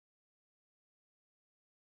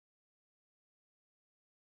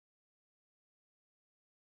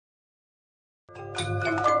សូ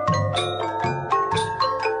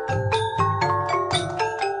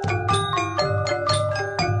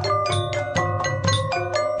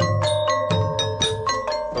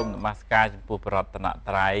មនមស្ការចំពោះប្រតន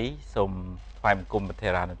ត្រ័យសូមថ្វាយបង្គំព្រះធ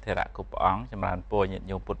រណធរៈគ្រប់ព្រះអង្គចម្រើនពរញាតិ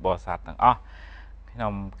ញោមពុទ្ធបរិស័ទទាំងអស់ខ្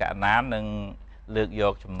ញុំកណាននឹងលើកយ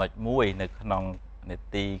កចំណុចមួយនៅក្នុងនេ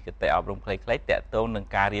តិគតិអប់រំខ្លីៗតាក់ទងនឹង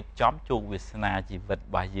ការរៀបចំជោគវាសនាជីវិតរ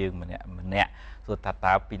បស់យើងម្នាក់សួរថា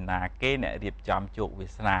តើពីណាគេអ្នករៀបចំជោគវា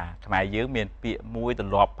សនាខ្មែរយើងមានពាក្យមួយទ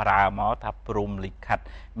ម្លាប់ប្រើមកថាព្រំលិខិត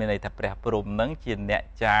មានន័យថាព្រះព្រំនឹងជាអ្នក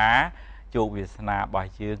ចាជោគវាសនារបស់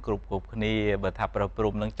យើងគ្រប់គ្នាបើថាប្រព្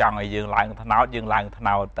រំនឹងចង់ឲ្យយើងឡើងថ្នោតយើងឡើងថ្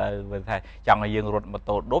នោតទៅបើថាចង់ឲ្យយើងរត់ម៉ូ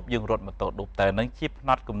តូឌុបយើងរត់ម៉ូតូឌុបទៅនឹងជាផ្ន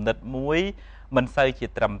ត់គំនិតមួយមិនសូវជា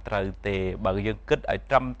ត្រឹមត្រូវទេបើយើងគិតឲ្យ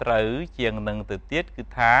ត្រឹមត្រូវជាងនឹងទៅទៀតគឺ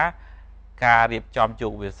ថាការរៀបចំជោ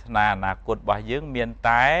គវាសនាអនាគតរបស់យើងមាន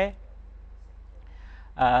តែ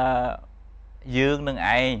យើងនឹង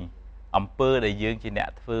ឯងអំពើដែលយើងជាអ្នក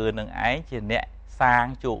ធ្វើនឹងឯងជាអ្នកសាង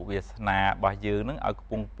ជោគវាសនារបស់យើងនឹងឲ្យខ្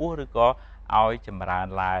ពង់ខ្ពស់ឬក៏ឲ្យចម្រើន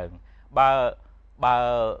ឡើងបើ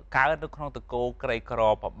កើតនៅក្នុងតកូលក្រីក្រ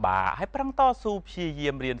ពិបាកហើយប្រឹងតស៊ូព្យាយា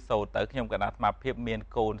មរៀនសូត្រទៅខ្ញុំកណាត់អាត្មាភាពមាន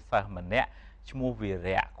កូនសិស្សម្នាក់ឈ្មោះវី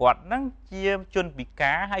រៈគាត់ហ្នឹងជាជនពិ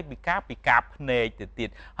ការហើយពិការភ្នែកទៅទៀត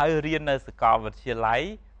ហើយរៀននៅសាកលវិទ្យាល័យ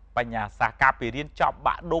បញ្ញាសាស្ត្រកាលពីរៀនចប់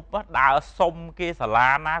បាក់ឌុបដើរសុំគេសាលា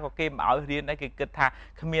ណាក៏គេមិនឲ្យរៀនដែរគេគិតថា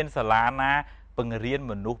គ្មានសាលាណាបង្រៀន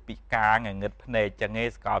មនុស្សពិការងងឹតភ្នែកចឹងឯង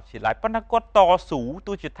សាកលវិទ្យាល័យប៉ុន្តែគាត់តស៊ូ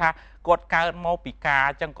ទោះជាថាគាត់កើតមកពិការ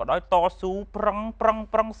ចឹងក៏ដោយតស៊ូប្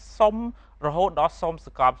រឹងសុំរហូតដល់សុំ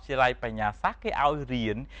សាកលវិទ្យាល័យបញ្ញាសាស្ត្រគេឲ្យ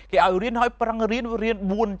រៀនហើយប្រឹងរៀន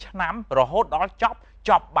4ឆ្នាំរហូតដល់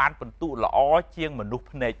ចប់បានពិន្ទុល្អជាងមនុស្ស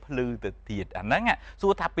ភ្នែកភ្លឺទៅទៀតអាហ្នឹងសួ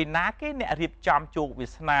រថាពីណាគេអ្នករៀបចំជោគវា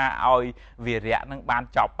សនាឲ្យវីរៈនឹងបាន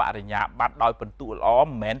ចប់បរិញ្ញាបត្រដោយពិន្ទុល្អមិ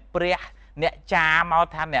នមែនព្រះអ្នកចាមក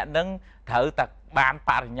ថាអ្នកនឹងត្រូវតែបាន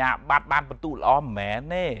បរិញ្ញាបត្របានពិន្ទុល្អមិនមែ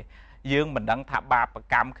នទេយើងមិនដឹងថាបាប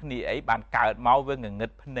កម្មគ្នាអីបានកើតមកវាងងឹ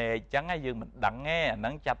តភ្នែកអញ្ចឹងយើងមិនដឹងទេអាហ្នឹ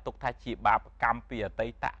ងចាត់ទុកថាជាបាបកម្មពីអតី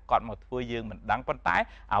តគាត់មកធ្វើយើងមិនដឹងប៉ុន្តែ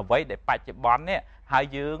អ្វីដែលបច្ចុប្បន្ននេះហើយ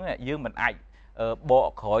យើងមិនអាចបក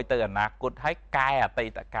ក្រោយទៅអនាគតហើយកែអតី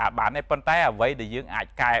តកាលបានទេប៉ុន្តែអ្វីដែលយើងអាច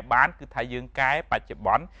កែបានគឺថាយើងកែបច្ចុប្ប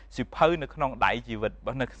ន្នសិភៅនៅក្នុងដៃជីវិត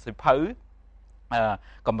នៅសិភៅ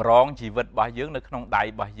កម្រងជីវិតរបស់យើងនៅក្នុងដៃរ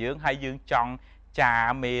បស់យើងហើយយើងចង់ចា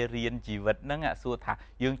មេរៀនជីវិតហ្នឹងសួរថា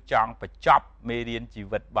យើងចង់បញ្ចប់មេរៀនជី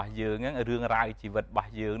វិតរបស់យើងហ្នឹងរឿងរ៉ាវជីវិតរប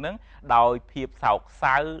ស់យើងហ្នឹងដោយភាពសោក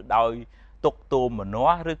សៅដោយទុកទោមនោះ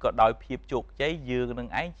ឬក៏ដោយភាពជោគជ័យយើងនឹង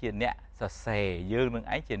ឯងជាអ្នកសរសេរយើងនឹង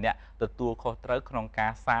ឯងជាអ្នកទទួលខុសត្រូវក្នុងកា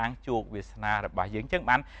រសាងជោគវាសនារបស់យើងអញ្ចឹង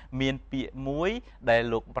បានមានពាក្យមួយដែល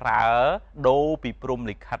លោកប្រើដូរពីព្រំ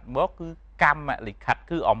លិខិតមកគឺកម្មលិខិត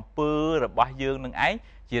គឺអំពើរបស់យើងនឹងឯង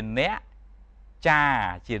ជាអ្នកចា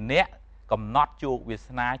ជាអ្នកកំណត់ជោគវាស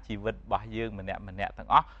នាជីវិតរបស់យើងម្នាក់ទាំង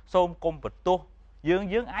អស់សូមកុំបន្ទោស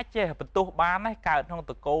យើងអាចចេះបន្ទោសបានដែរកើតក្នុង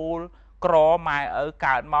តកូលក្រម៉ែឪ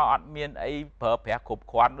កើតមកអត់មានអីប្រើប្រាស់គ្រប់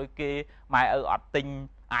គ្រាន់ដូចគេម៉ែឪអត់ទិញ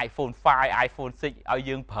iPhone 5 iPhone 6ឲ្យ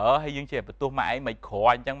យើងប្រើហើយយើងចេះបន្ទោសម៉ែឯងមិនក្រ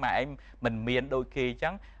អញ្ចឹងម៉ែឯងមិនមានដូចគេអញ្ចឹ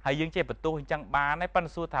ងហើយយើងចេះបន្ទោសអញ្ចឹងបានហើយប៉ុន្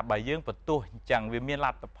តែសួរថាបើយើងបន្ទោសអញ្ចឹងវាមានល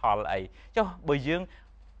ទ្ធផលអីចុះបើយើង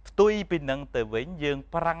ផ្ទុយពីនឹងទៅវិញយើង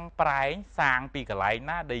ប្រឹងប្រែងសាងពីកន្លែង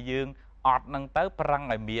ណាដែលយើងអត់នឹងទៅប្រឹង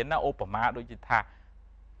ឲ្យមានណាឧបមាដូចជាថា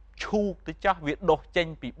ឈូកទៅចោះវាដុះចេញ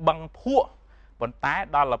ពីបឹងភក់ប៉ុន្តែ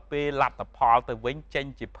ដល់ពេលលទ្ធផលទៅវិញចេញ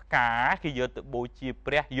ជាផ្កាគេយកទៅបូជា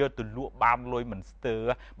ព្រះយកទៅលក់បានលុយមិនស្ទើរ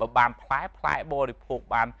បើបានផ្លែបរិភោគ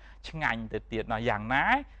បានឆ្ងាញ់ទៅទៀតណាយ៉ាងណា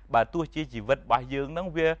បើទោះជាជីវិតរបស់យើងនឹង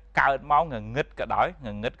វាកើតមកងងឹតក៏ដោយង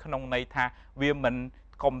ងឹតក្នុងន័យថាវាមិន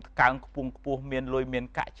កុំកើងខ្ពង់ខ្ពស់មានលុយមាន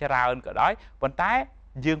កាក់ច្រើនក៏ដោយប៉ុន្តែ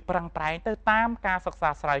យើងប្រឹងប្រែងទៅតាមការសិក្សា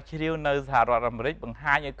ស្រាវជ្រាវនៅសហរដ្ឋអាមេរិកបង្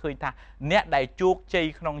ហាញឲ្យឃើញថាអ្នកដែលជោគជ័យ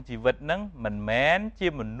ក្នុងជីវិតនឹងមិនមែនជា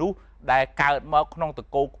មនុស្សដែលកើតមកក្នុងត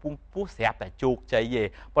កូលខ្ពង់ខ្ពស់ស្រាប់តែជោគជ័យទេ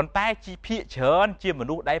ប៉ុន្តែជាភាគច្រើនជាម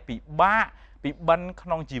នុស្សដែលពិបាកពិបិណ្ឌក្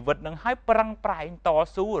នុងជីវិតនឹងហើយប្រឹងប្រែងត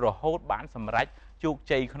ស៊ូរហូតបានសម្រេចជោគ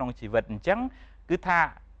ជ័យក្នុងជីវិតអញ្ចឹងគឺថា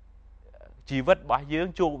ជីវិតរបស់យើង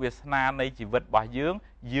ជោគវាសនានៃជីវិតរបស់យើង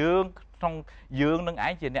ក្នុងយើងនឹងឯ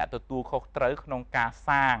ងជាអ្នកទទួលខុសត្រូវក្នុងការ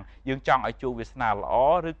សាងយើងចង់ឲ្យជោគវាសនាល្អ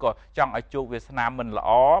ឬក៏ចង់ឲ្យជោគវាសនាមិនល្អ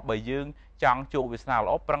បើយើងចង់ជោគវាសនា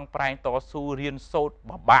ល្អប្រឹងប្រែងតស៊ូរៀនសូត្រ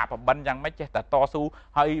បបាក់បបិណ្ឌយ៉ាងម៉េចចេះតែតស៊ូ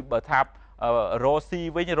ហើយបើថារ៉ូស៊ី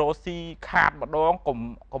វិញរ៉ូស៊ីខាតម្ដងកុំ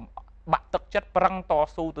បាក់ទឹកចិត្តប្រឹងត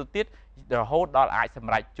ស៊ូទៅទៀតរហូតដល់អាចស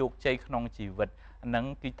ម្រេចជោគជ័យក្នុងជីវិតហ្នឹង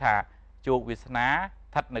គឺថាជោគវាសនា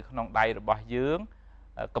ស្ថិតនៅក្នុងដៃរបស់យើង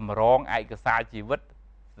កម្រងឯកសារជីវិត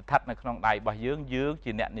ស្ថិតនៅក្នុងដៃរបស់យើង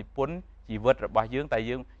ជាអ្នកនិពន្ធ ជីវិតរបស់យើងតែ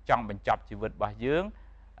យើងចង់បញ្ចប់ជីវិតរបស់យើង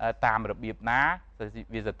តាមរបៀបណា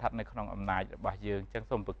វាស្ថិតនៅក្នុងអំណាចរបស់យើងអញ្ចឹង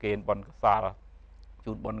សូមប្រគេនបុណ្យកុសល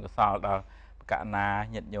ជូនបុណ្យកុសលដល់កណា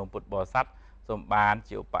ញាតិញោមពុទ្ធបរិស័ទសូមបាន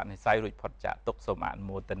ជាឧបនិស្ស័យរួចផុតចាកទុក្ខសូមអនុ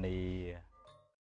មោទនា